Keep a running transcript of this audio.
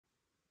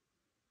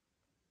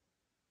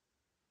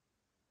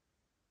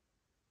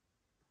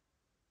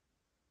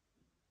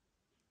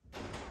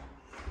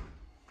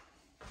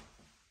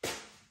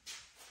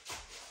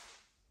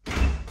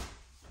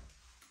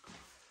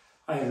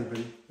Hi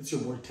everybody, it's your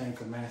boy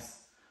Tanker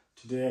Mass.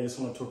 Today I just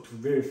want to talk to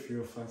very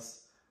few of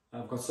us.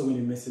 I've got so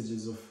many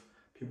messages of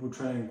people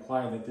trying to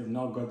inquire that they've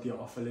now got their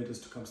offer letters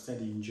to come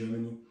study in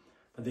Germany,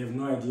 but they have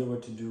no idea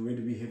what to do. Where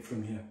do we head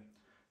from here?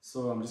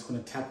 So I'm just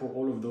going to tackle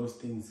all of those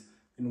things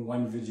in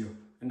one video,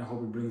 and I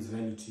hope it brings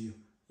value to you.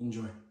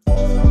 Enjoy.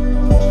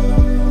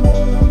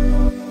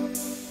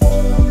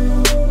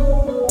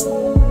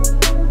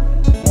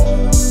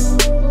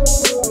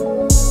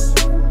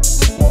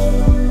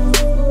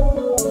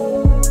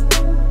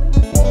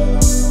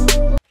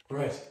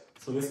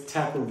 So let's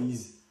tackle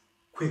these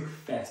quick,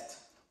 fast.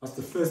 What's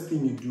the first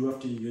thing you do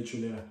after you get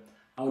your letter?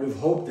 I would have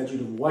hoped that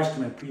you'd have watched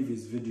my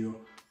previous video,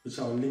 which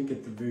I'll link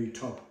at the very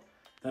top.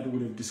 That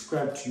would have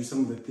described to you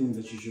some of the things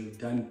that you should have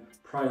done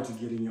prior to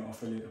getting your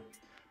offer letter.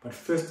 But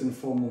first and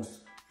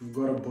foremost, you've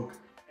got to book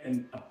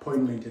an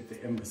appointment at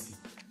the embassy.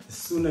 The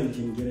sooner you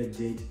can get a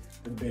date,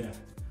 the better.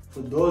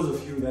 For those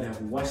of you that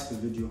have watched the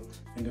video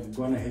and have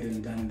gone ahead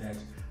and done that,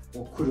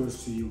 well,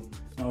 kudos to you.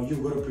 Now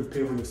you've got to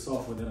prepare for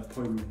yourself for that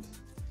appointment.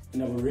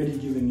 And I've already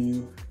given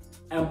you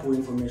ample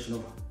information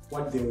of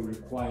what they will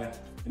require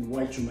and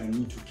what you might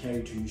need to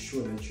carry to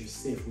ensure that you're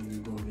safe when you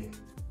go there.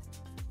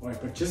 Alright,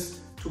 but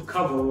just to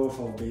cover all of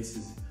our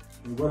bases,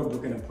 you've got to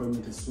book an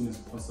appointment as soon as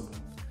possible.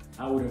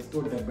 I would have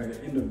thought that by the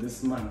end of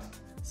this month,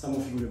 some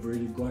of you would have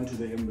already gone to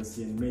the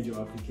embassy and made your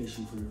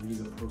application for your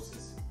visa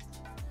process.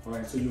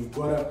 Alright, so you've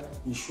got to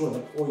ensure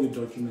that all your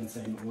documents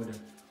are in order,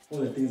 all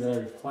the things that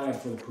are required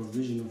for the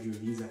provision of your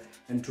visa,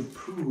 and to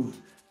prove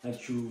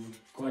that you've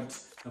got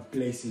a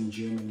place in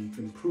Germany. You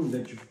can prove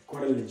that you've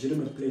got a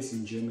legitimate place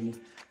in Germany,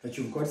 that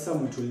you've got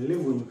somewhere to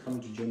live when you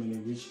come to Germany,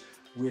 which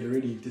we had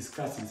already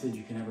discussed and said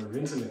you can have a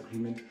rental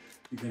agreement,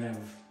 you can have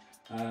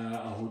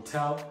a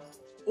hotel,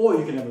 or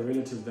you can have a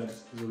relative that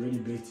is already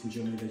based in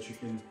Germany that you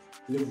can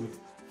live with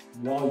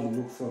while you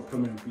look for a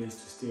permanent place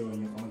to stay on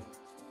your own.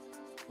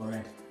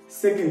 Alright.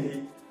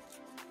 Secondly,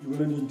 you're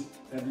going to need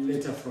that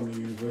letter from your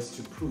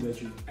university to prove that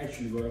you've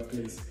actually got a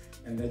place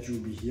and that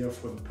you'll be here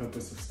for the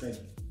purpose of study.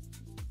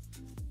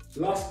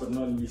 Last but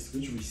not least,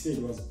 which we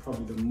said was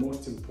probably the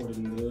most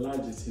important and the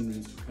largest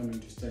hindrance to coming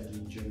to study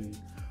in Germany,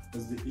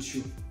 was the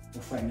issue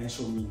of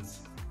financial means,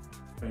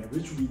 right?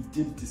 Which we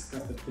did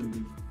discuss that can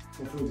be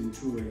fulfilled in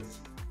two ways,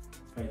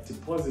 right?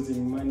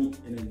 Depositing money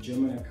in a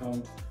German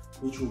account,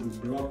 which will be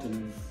blocked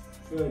and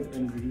referred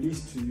and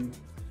released to you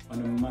on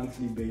a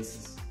monthly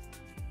basis.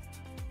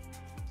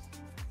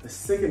 The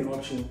second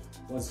option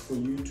was for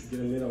you to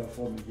get a letter of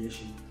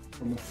obligation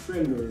from a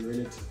friend or a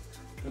relative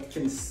that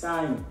can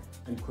sign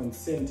and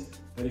consent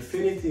that if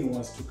anything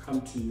was to come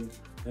to you,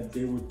 that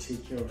they would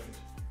take care of it.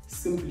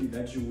 Simply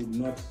that you would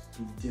not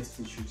be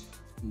destitute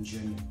in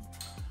Germany.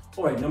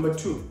 Alright, number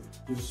two,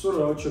 you've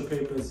sorted out your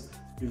papers,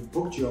 you've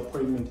booked your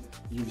appointment,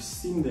 you've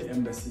seen the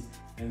embassy,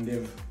 and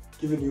they've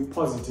given you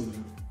positive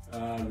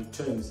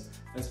returns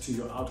as to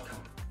your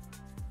outcome.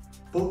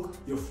 Book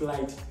your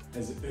flight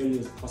as early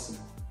as possible.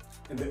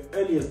 At the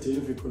earliest date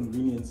of your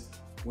convenience,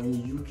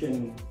 when you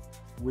can,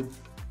 with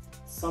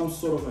some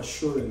sort of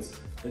assurance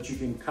that you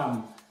can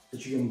come,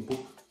 that you can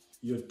book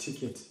your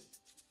ticket,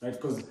 right?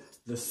 Because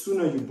the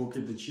sooner you book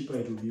it, the cheaper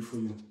it will be for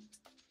you,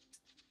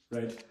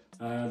 right?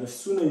 The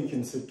sooner you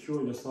can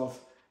secure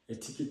yourself a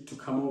ticket to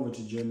come over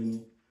to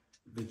Germany,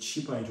 the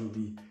cheaper it will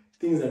be.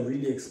 Things are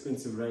really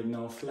expensive right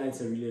now.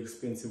 Flights are really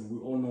expensive. We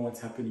all know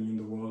what's happening in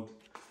the world.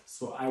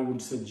 So I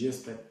would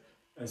suggest that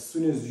as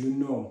soon as you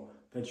know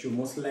that you're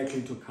most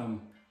likely to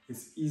come,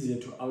 it's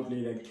easier to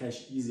outlay that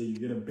cash easier. You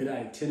get a better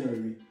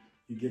itinerary,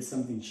 you get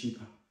something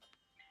cheaper.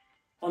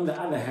 On the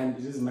other hand,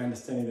 it is my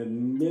understanding that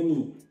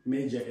many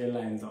major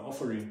airlines are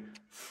offering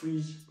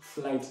free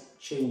flight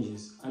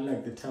changes,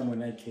 unlike the time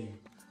when I came.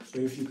 So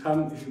if you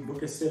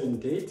book a certain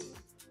date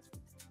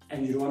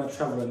and you don't want to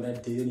travel on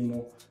that day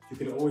anymore, you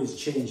can always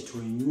change to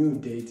a new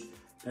date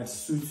that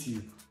suits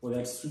you, or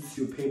that suits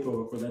your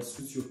paperwork, or that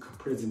suits your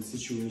present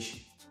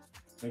situation.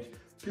 Right?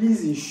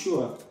 Please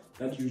ensure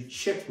that you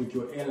check with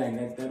your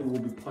airline that will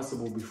be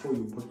possible before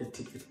you book a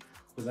ticket,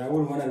 because I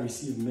wouldn't want to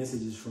receive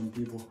messages from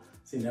people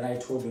saying that I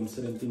told them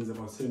certain things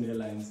about certain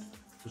airlines,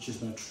 which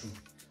is not true.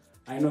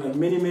 I know that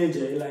many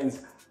major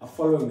airlines are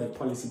following that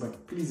policy,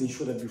 but please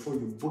ensure that before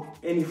you book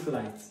any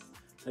flights,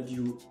 that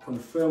you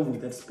confirm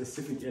with that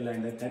specific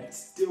airline that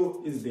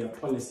still is their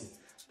policy,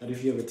 that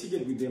if you have a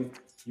ticket with them,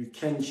 you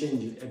can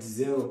change it at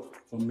zero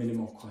or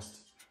minimal cost.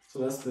 So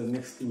that's the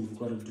next thing you've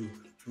got to do.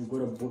 You've got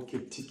to book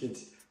your ticket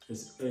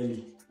as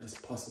early as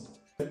possible.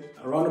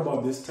 Around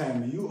about this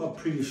time, you are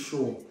pretty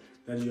sure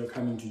that you're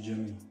coming to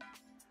Germany.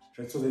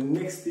 Right? So the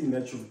next thing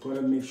that you've got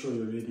to make sure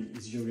you're ready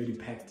is you're already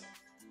packed.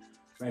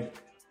 Right?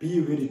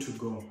 Be ready to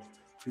go.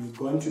 You've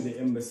gone to the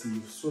embassy,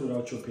 you've sorted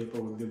out your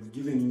paperwork, they've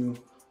given you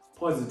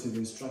positive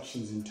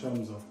instructions in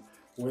terms of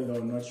whether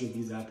or not your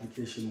visa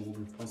application will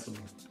be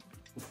possible.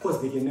 Of course,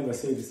 they can never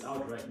say this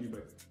outrightly,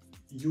 but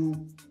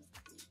you,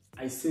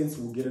 I sense,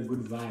 will get a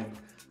good vibe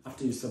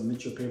after you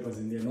submit your papers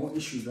and there are no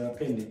issues that are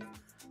pending.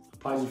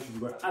 Apart if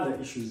you've got other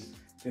issues,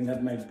 then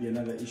that might be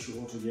another issue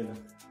altogether.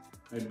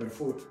 Right? But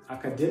for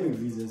academic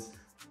visas,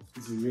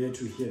 it's rare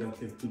to hear that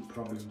they have big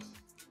problems.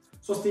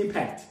 So stay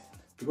packed,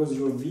 because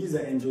your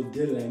visa and your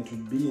deadline to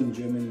be in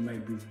Germany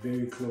might be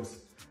very close.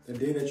 The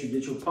day that you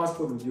get your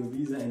passport with your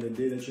visa and the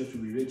day that you have to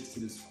be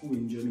registered at school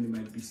in Germany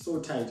might be so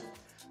tight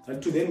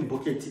that to then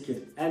book a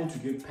ticket and to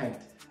get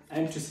packed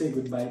and to say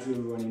goodbye to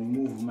everyone and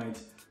move might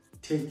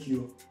take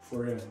you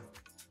forever.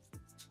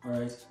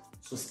 Alright,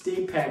 so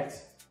stay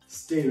packed,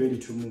 stay ready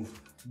to move,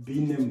 be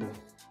nimble.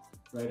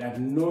 Right, I've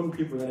known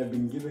people that have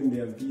been given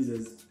their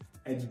visas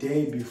a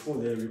day before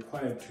they're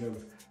required to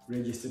have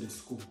registered at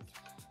school.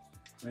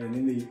 Right, and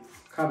then they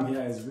come here,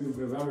 as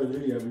we've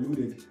already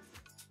alluded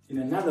in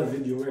another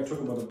video where I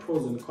talk about the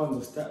pros and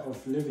cons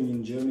of living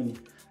in Germany.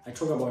 I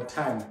talk about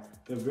time.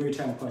 They're very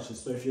time conscious.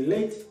 So if you're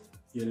late,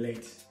 you're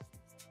late.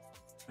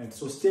 Right,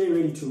 so stay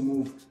ready to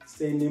move,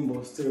 stay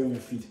nimble, stay on your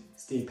feet,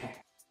 stay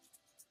packed.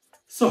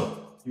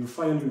 So you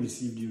finally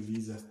received your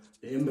visa.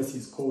 The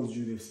embassy's called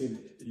you, they've said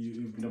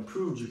you've been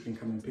approved, you can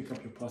come and pick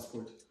up your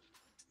passport.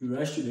 You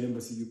rush to the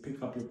embassy, you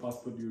pick up your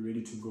passport, you're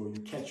ready to go,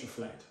 you catch your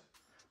flight.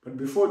 But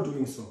before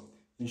doing so,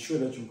 ensure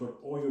that you've got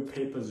all your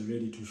papers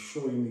ready to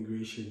show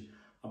immigration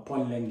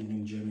upon landing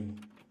in Germany.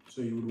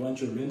 So you would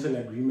want your rental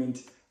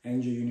agreement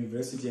and your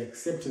university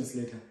acceptance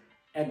letter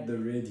at the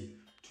ready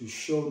to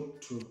show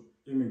to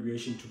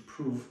immigration to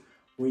prove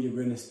where you're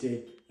going to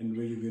stay and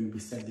where you're going to be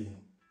studying.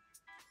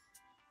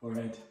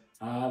 Alright,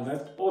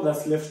 all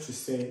that's left to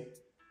say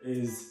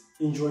is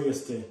enjoy your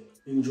stay,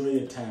 enjoy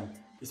your time.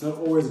 It's not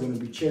always going to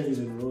be cherries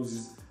and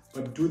roses,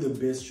 but do the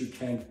best you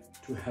can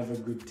to have a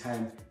good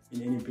time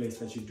in any place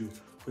that you do.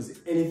 Because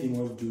anything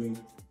worth doing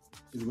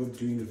is worth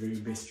doing the very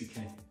best you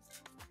can.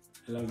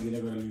 I love you,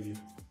 never leave you.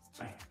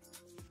 Bye.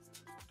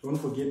 Don't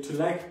forget to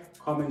like,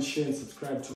 comment, share, and subscribe to